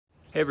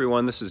Hey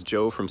everyone, this is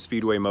Joe from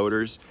Speedway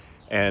Motors,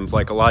 and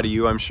like a lot of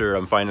you, I'm sure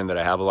I'm finding that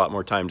I have a lot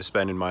more time to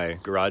spend in my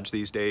garage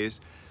these days.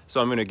 So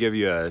I'm going to give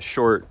you a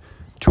short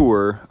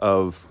tour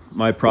of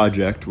my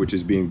project, which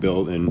is being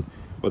built in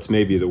what's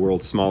maybe the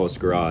world's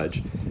smallest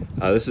garage.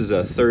 This is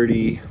a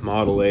 30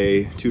 Model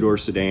A Tudor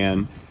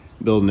sedan,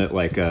 building it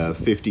like a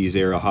 50s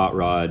era hot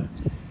rod.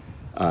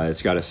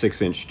 It's got a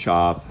 6-inch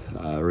chop,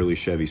 early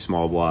Chevy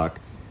small block.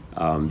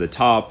 The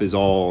top is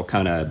all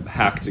kind of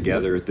hacked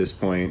together at this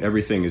point.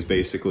 Everything is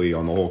basically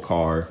on the whole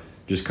car,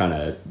 just kind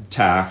of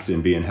tacked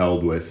and being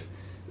held with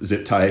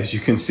zip ties.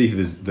 You can see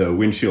the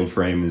windshield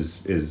frame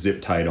is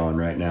zip tied on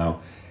right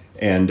now.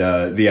 And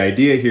the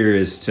idea here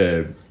is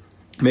to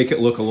make it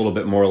look a little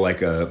bit more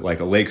like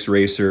a Lakes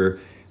racer,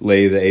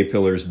 lay the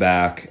A-pillars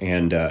back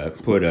and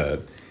put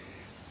a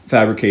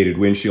fabricated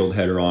windshield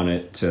header on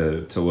it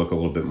to look a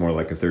little bit more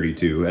like a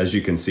 32. As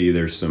you can see,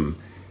 there's some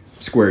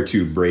square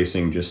tube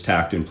bracing just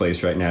tacked in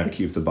place right now to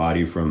keep the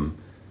body from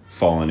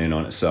falling in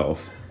on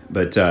itself.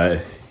 But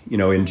you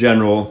know, in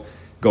general,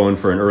 going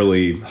for an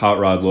early hot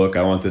rod look,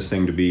 I want this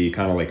thing to be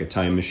kind of like a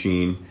time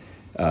machine.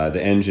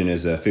 The engine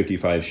is a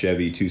 55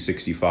 Chevy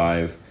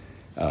 265,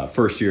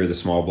 first year of the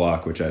small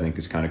block, which I think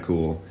is kind of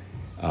cool.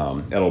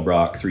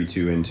 Edelbrock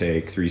 3.2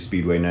 intake, 3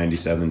 Speedway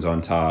 97s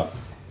on top.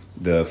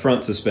 The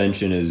front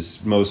suspension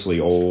is mostly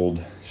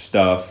old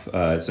stuff.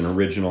 It's an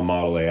original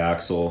Model A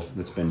axle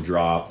that's been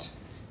dropped,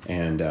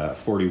 and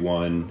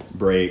 41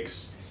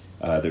 brakes.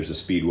 There's a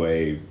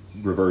Speedway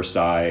reversed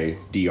eye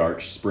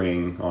D-arch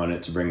spring on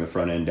it to bring the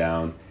front end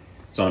down.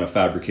 It's on a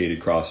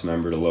fabricated cross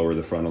member to lower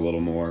the front a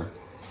little more.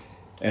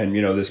 And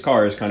you know, this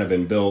car has kind of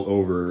been built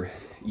over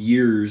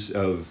years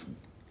of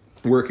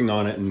working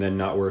on it and then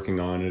not working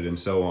on it and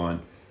so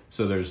on.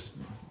 So there's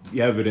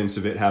the evidence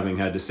of it having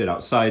had to sit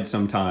outside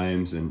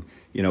sometimes, and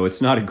you know,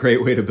 it's not a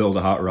great way to build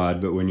a hot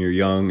rod, but when you're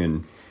young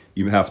and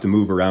you have to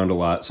move around a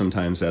lot,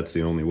 sometimes that's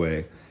the only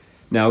way.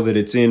 Now that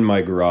it's in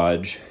my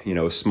garage, you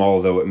know,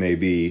 small though it may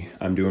be,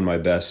 I'm doing my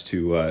best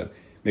to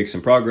make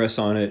some progress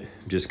on it.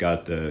 Just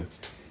got the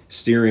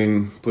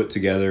steering put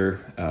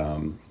together.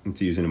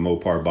 It's using a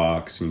Mopar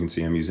box, and you can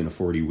see I'm using a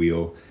 40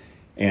 wheel.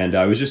 And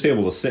I was just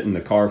able to sit in the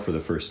car for the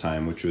first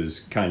time, which was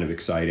kind of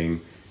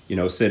exciting. You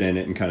know, sit in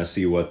it and kind of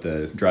see what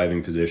the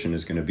driving position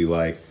is going to be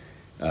like.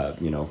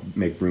 You know,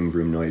 make vroom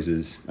vroom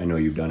noises. I know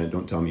you've done it,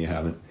 don't tell me you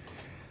haven't.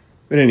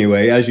 But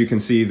anyway, as you can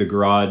see, the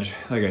garage,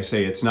 like I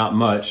say, it's not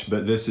much,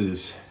 but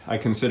I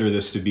consider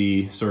this to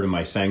be sort of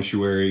my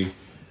sanctuary.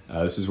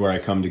 This is where I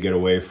come to get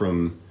away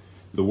from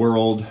the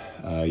world.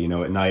 You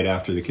know, at night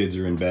after the kids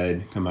are in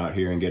bed, come out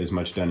here and get as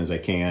much done as I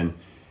can.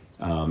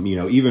 You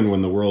know, even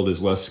when the world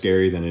is less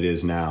scary than it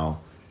is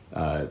now,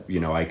 you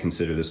know, I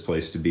consider this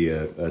place to be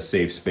a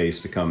safe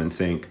space to come and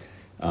think.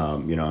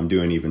 You know, I'm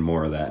doing even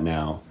more of that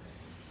now.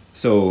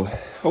 So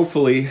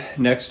hopefully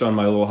next on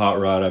my little hot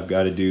rod, I've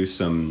got to do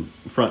some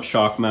front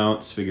shock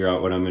mounts, figure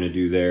out what I'm going to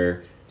do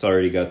there. It's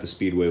already got the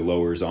Speedway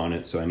lowers on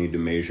it, so I need to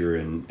measure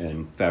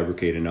and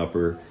fabricate an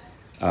upper.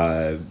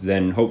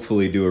 Then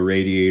hopefully do a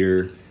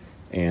radiator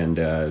and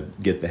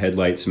get the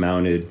headlights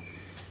mounted.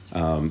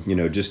 You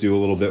know, just do a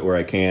little bit where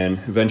I can.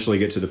 Eventually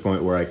get to the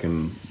point where I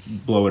can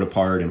blow it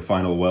apart and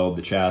final weld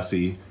the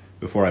chassis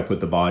before I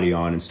put the body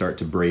on and start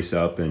to brace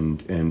up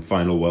and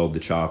final weld the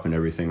chop and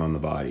everything on the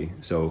body.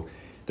 So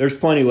there's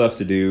plenty left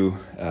to do.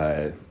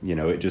 You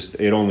know,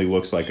 it only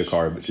looks like a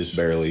car, but just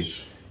barely.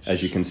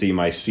 As you can see,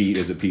 my seat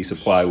is a piece of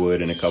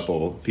plywood and a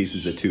couple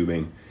pieces of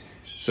tubing.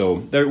 So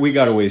we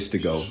got a ways to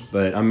go,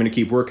 but I'm gonna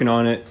keep working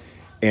on it.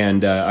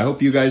 And I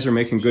hope you guys are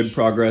making good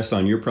progress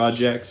on your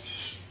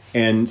projects.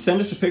 And send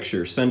us a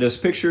picture. Send us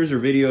pictures or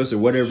videos or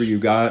whatever you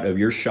got of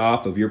your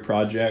shop, of your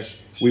project.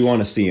 We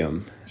wanna see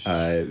them.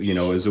 You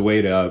know, as a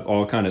way to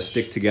all kind of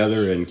stick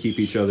together and keep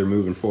each other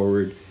moving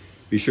forward.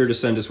 Be sure to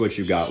send us what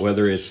you got,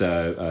 whether it's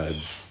a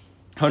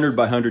 100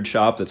 by 100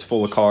 shop that's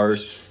full of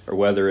cars, or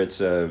whether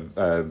it's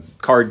a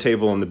card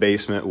table in the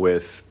basement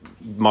with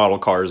model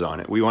cars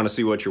on it. We want to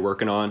see what you're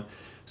working on,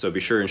 so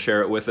be sure and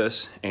share it with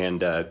us,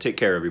 and take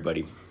care,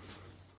 everybody.